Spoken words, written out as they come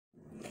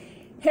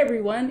Hey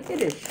everyone,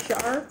 it is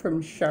Char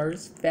from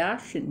Char's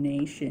Fashion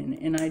Nation,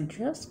 and I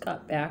just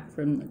got back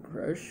from the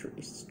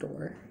grocery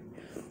store.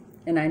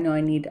 And I know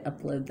I need to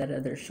upload that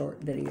other short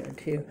video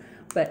too.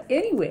 But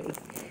anyway,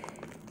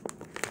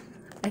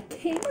 I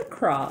came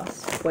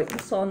across what you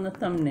saw in the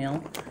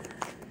thumbnail.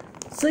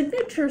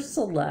 Signature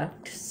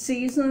Select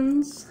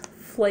Seasons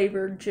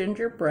Flavored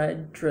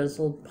Gingerbread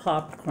Drizzled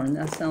Popcorn.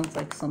 That sounds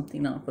like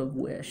something off of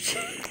Wish.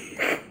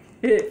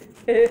 This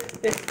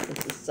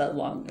is so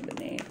long of a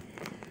name.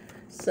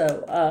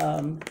 So,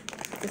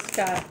 it's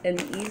got an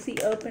easy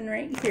open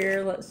right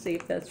here. Let's see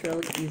if that's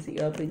really easy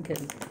open,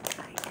 because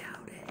I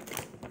doubt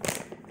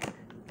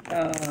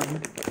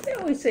it. What they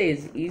always say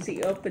is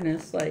easy open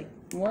is like,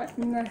 what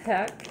in the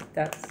heck?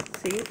 That's,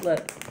 see,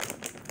 look.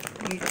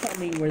 You tell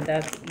me where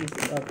that's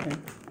easy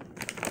open.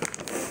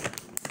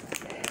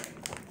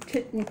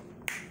 Kitten.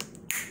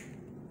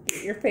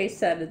 Get your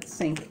face out of the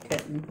sink,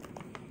 kitten.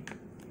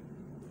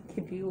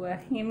 Could you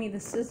hand me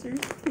the scissors,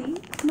 please,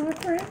 my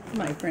friend?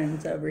 My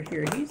friend's over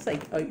here. He's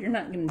like, oh, you're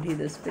not going to do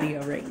this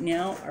video right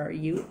now, are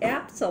you?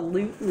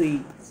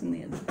 Absolutely. It's in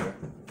the other door.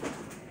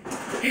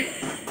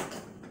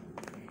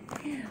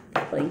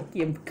 Thank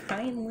you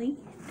kindly.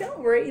 Don't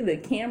worry, the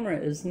camera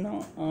is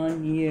not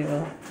on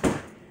you.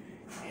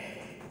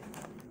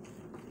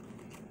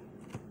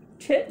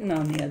 Chitten,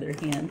 on the other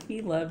hand,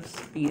 he loves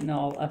being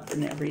all up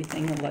in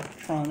everything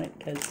electronic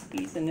because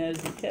he's a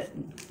nosy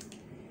kitten.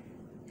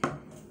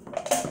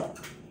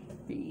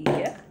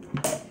 Yeah.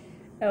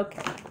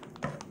 Okay.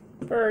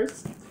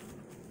 First,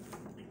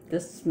 the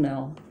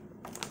smell.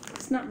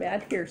 It's not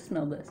bad. Here,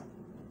 smell this.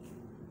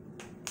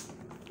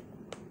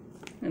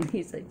 And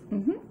he's like,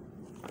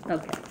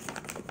 Okay.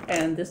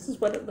 And this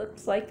is what it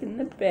looks like in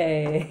the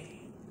bag.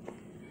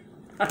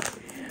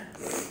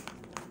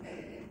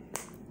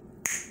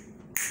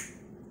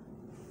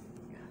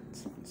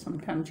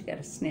 Sometimes you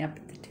gotta snap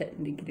at the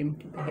kitten to get him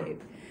to behave.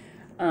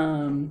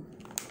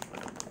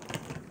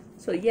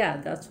 So yeah,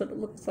 that's what it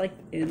looks like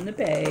in the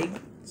bag.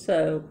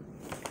 So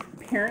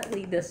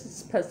apparently this is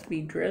supposed to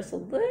be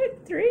drizzled.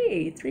 Look,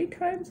 three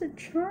times a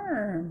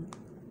charm.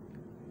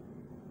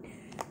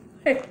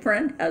 My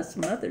friend has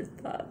some other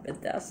thought, but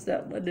that's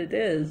not what it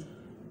is.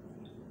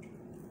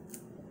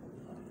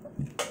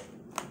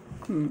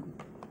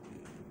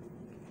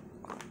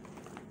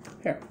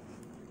 Here.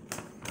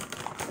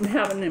 I'm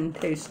having him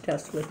taste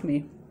test with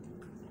me.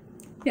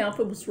 Now, if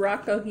it was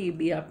Rocco, he'd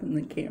be up in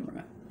the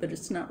camera, but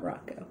it's not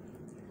Rocco.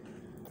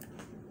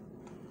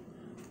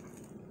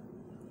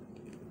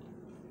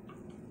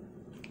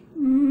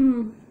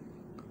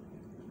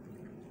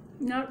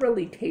 Not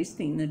really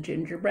tasting the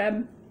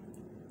gingerbread.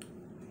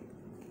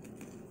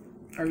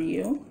 Are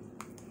you?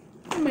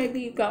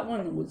 Maybe you got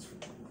one that was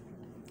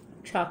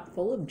chock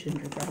full of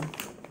gingerbread.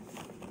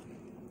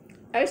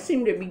 I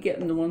seem to be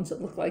getting the ones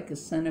that look like a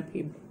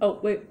centipede. Oh,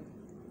 wait.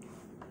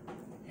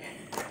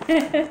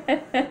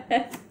 There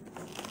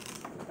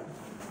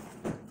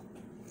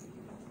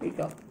you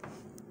go.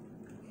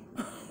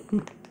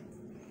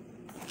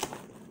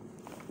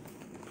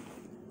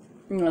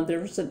 You know,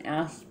 there's an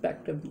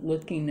aspect of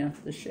looking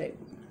at the shape.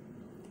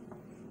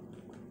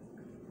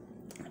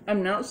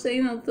 I'm not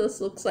saying that this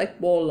looks like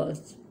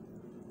bolas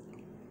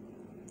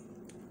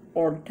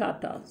or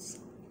tatas.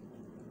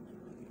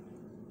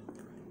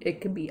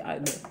 It could be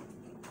either.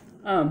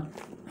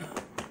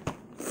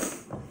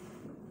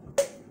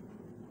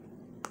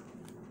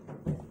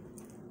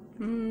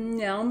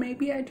 Now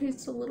maybe I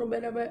taste a little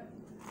bit of it.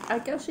 I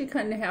guess you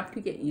kind of have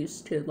to get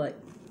used to, like,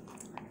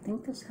 I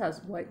think this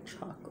has white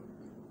chocolate.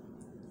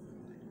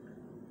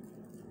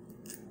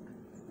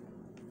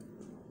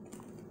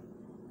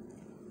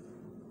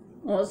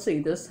 Well, let's see,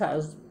 this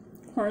has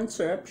corn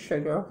syrup,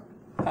 sugar,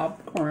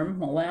 popcorn,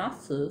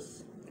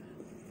 molasses,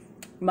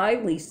 my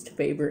least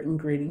favorite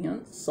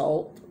ingredient,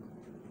 salt,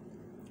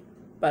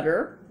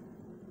 butter,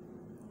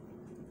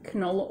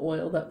 canola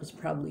oil, that was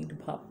probably to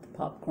pop the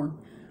popcorn,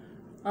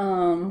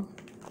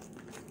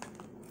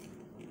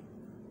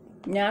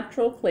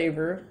 natural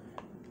flavor,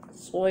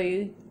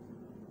 soy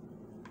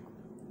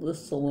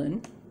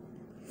glycerin,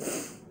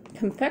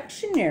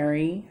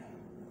 confectionery,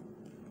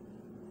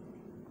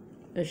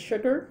 is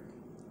sugar,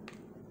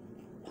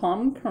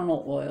 palm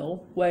kernel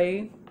oil,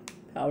 whey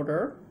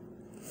powder,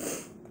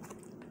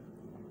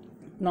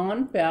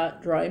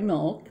 non-fat dry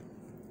milk,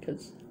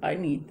 because I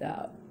need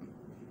that.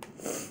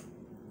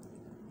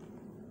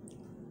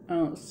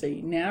 Let's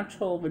see,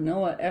 natural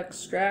vanilla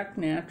extract,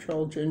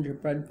 natural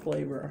gingerbread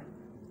flavor.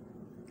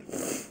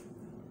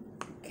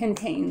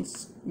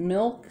 Contains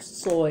milk,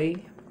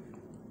 soy,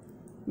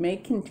 may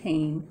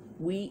contain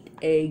wheat,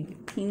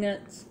 egg,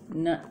 peanuts,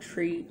 nut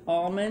tree,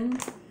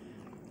 almond,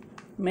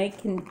 may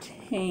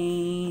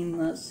contain,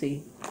 let's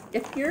see,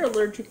 if you're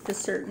allergic to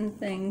certain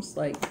things,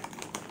 like,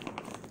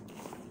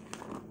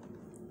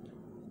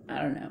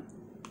 I don't know,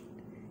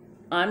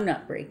 I'm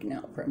not breaking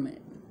out from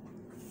it.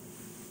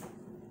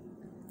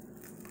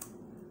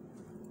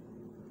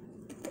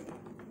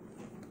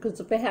 Because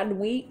if I had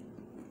wheat,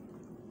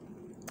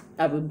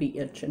 I would be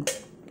itching.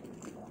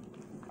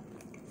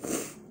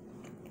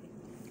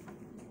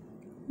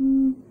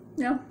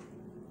 No.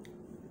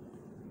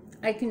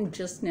 I can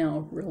just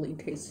now really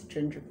taste the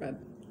gingerbread.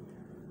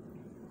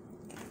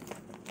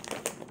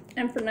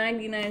 And for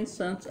 99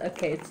 cents,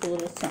 okay, it's a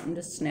little something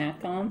to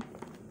snack on.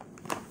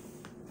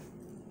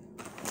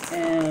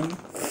 And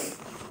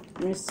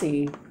let me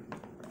see.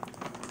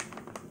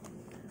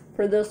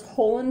 For this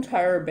whole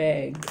entire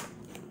bag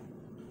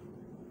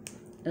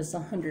is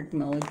 100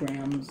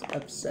 milligrams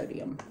of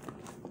sodium.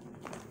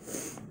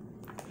 Is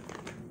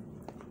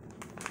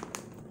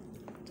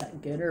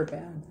that good or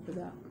bad for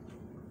that?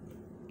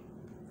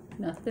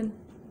 Nothing?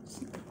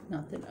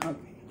 Nothing,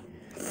 okay.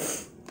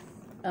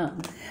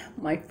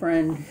 My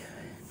friend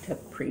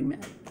took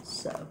pre-med,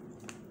 so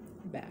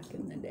back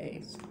in the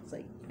days, it's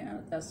like, yeah,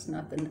 that's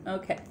nothing.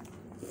 Okay.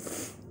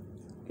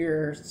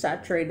 Your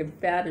saturated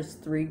fat is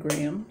 3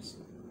 grams.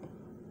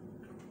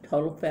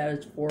 Total fat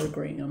is 4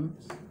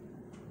 grams.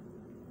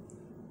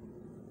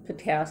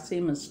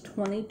 Potassium is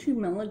 22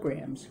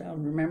 milligrams. So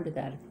remember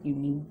that if you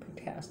need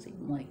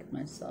potassium, like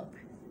myself.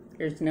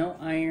 There's no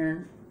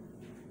iron.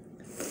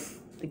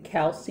 The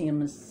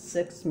calcium is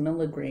 6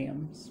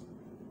 milligrams.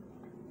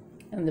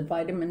 And the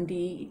vitamin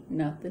D,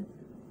 nothing.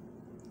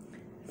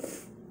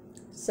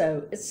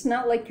 So it's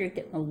not like you're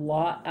getting a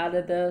lot out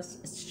of this.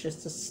 It's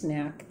just a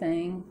snack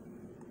thing.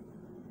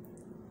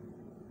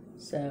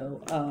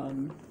 So,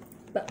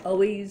 but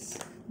always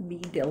be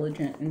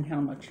diligent in how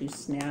much you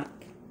snack.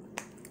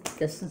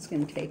 This is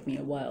going to take me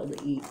a while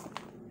to eat.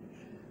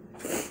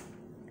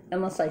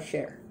 Unless I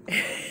share.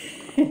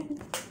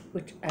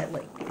 Which I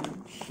like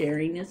doing.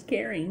 Sharing is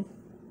caring.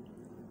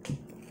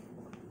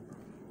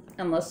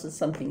 Unless it's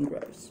something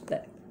gross.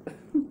 But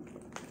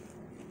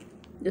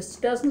this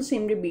doesn't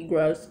seem to be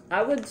gross.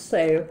 I would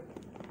say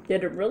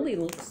that it really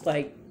looks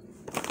like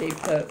they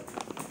put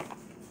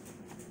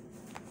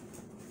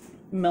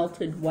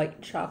melted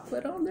white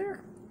chocolate on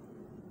there.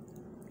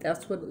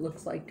 That's what it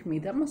looks like to me.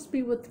 That must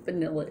be what the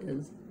vanilla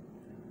is.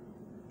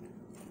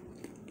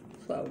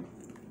 So,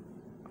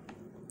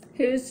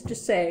 who's to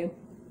say?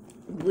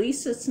 At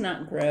least it's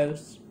not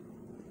gross.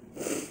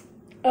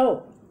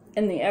 Oh,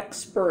 and the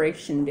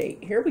expiration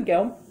date. Here we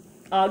go.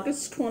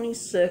 August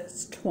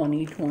 26,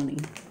 2020.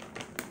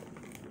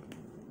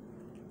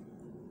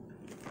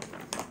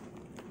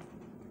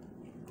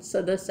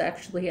 So this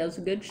actually has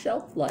a good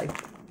shelf life.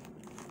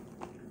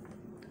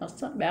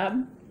 That's not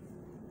bad.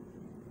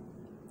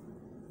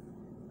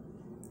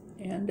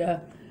 And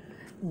a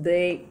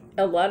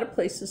lot of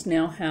places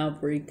now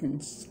have where you can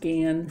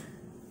scan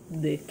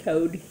the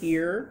code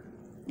here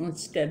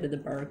instead of the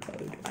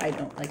barcode. I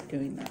don't like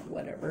doing that,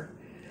 whatever.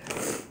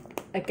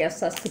 I guess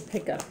that's to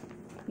pick up,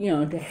 you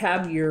know, to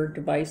have your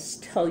device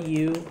tell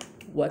you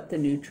what the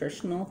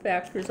nutritional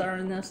factors are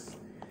in this.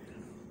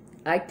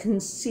 I can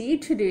see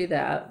to do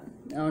that.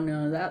 Oh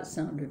no, that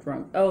sounded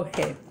wrong. Oh,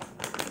 hey.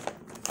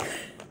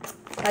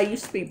 I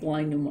used to be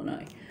blind in one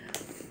eye.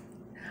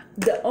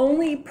 The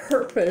only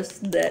purpose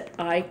that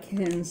I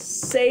can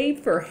say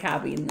for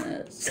having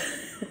this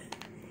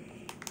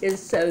is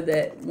so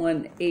that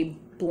when a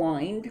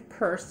blind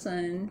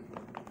person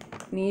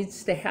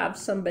needs to have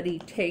somebody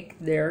take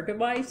their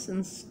device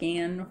and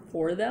scan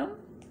for them.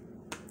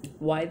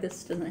 Why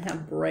this doesn't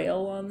have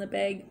Braille on the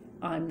bag,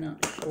 I'm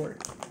not sure.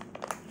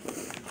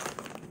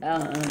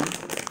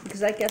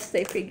 Because I guess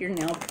they figure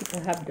now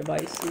people have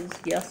devices.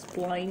 Yes,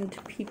 blind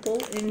people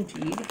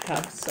indeed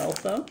have cell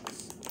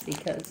phones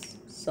because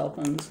cell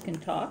phones can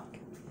talk.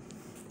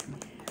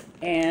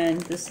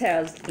 And this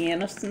has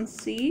Anison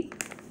seed,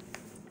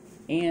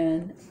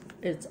 and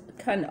it's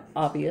kind of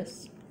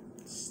obvious,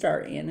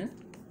 star anise,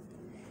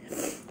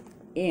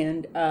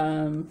 and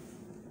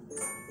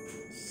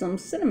some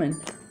cinnamon.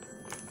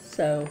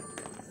 So,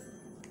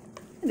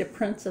 and a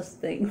princess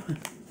thing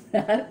with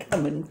that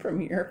coming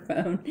from your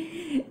phone.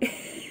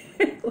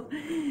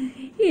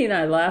 He and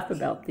I laugh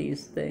about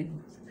these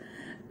things.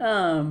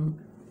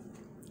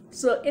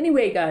 So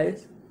anyway,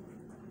 guys,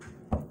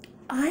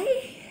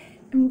 I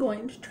am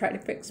going to try to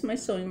fix my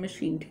sewing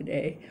machine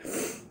today.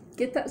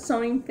 Get that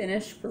sewing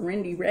finished for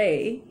Rindy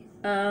Ray.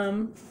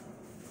 And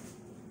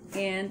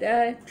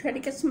try to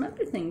get some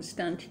other things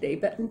done today.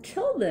 But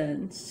until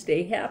then,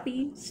 stay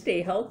happy,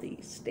 stay healthy,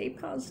 stay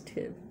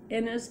positive,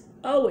 and as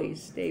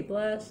always, stay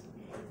blessed.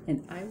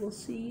 And I will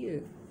see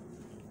you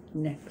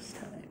next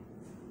time.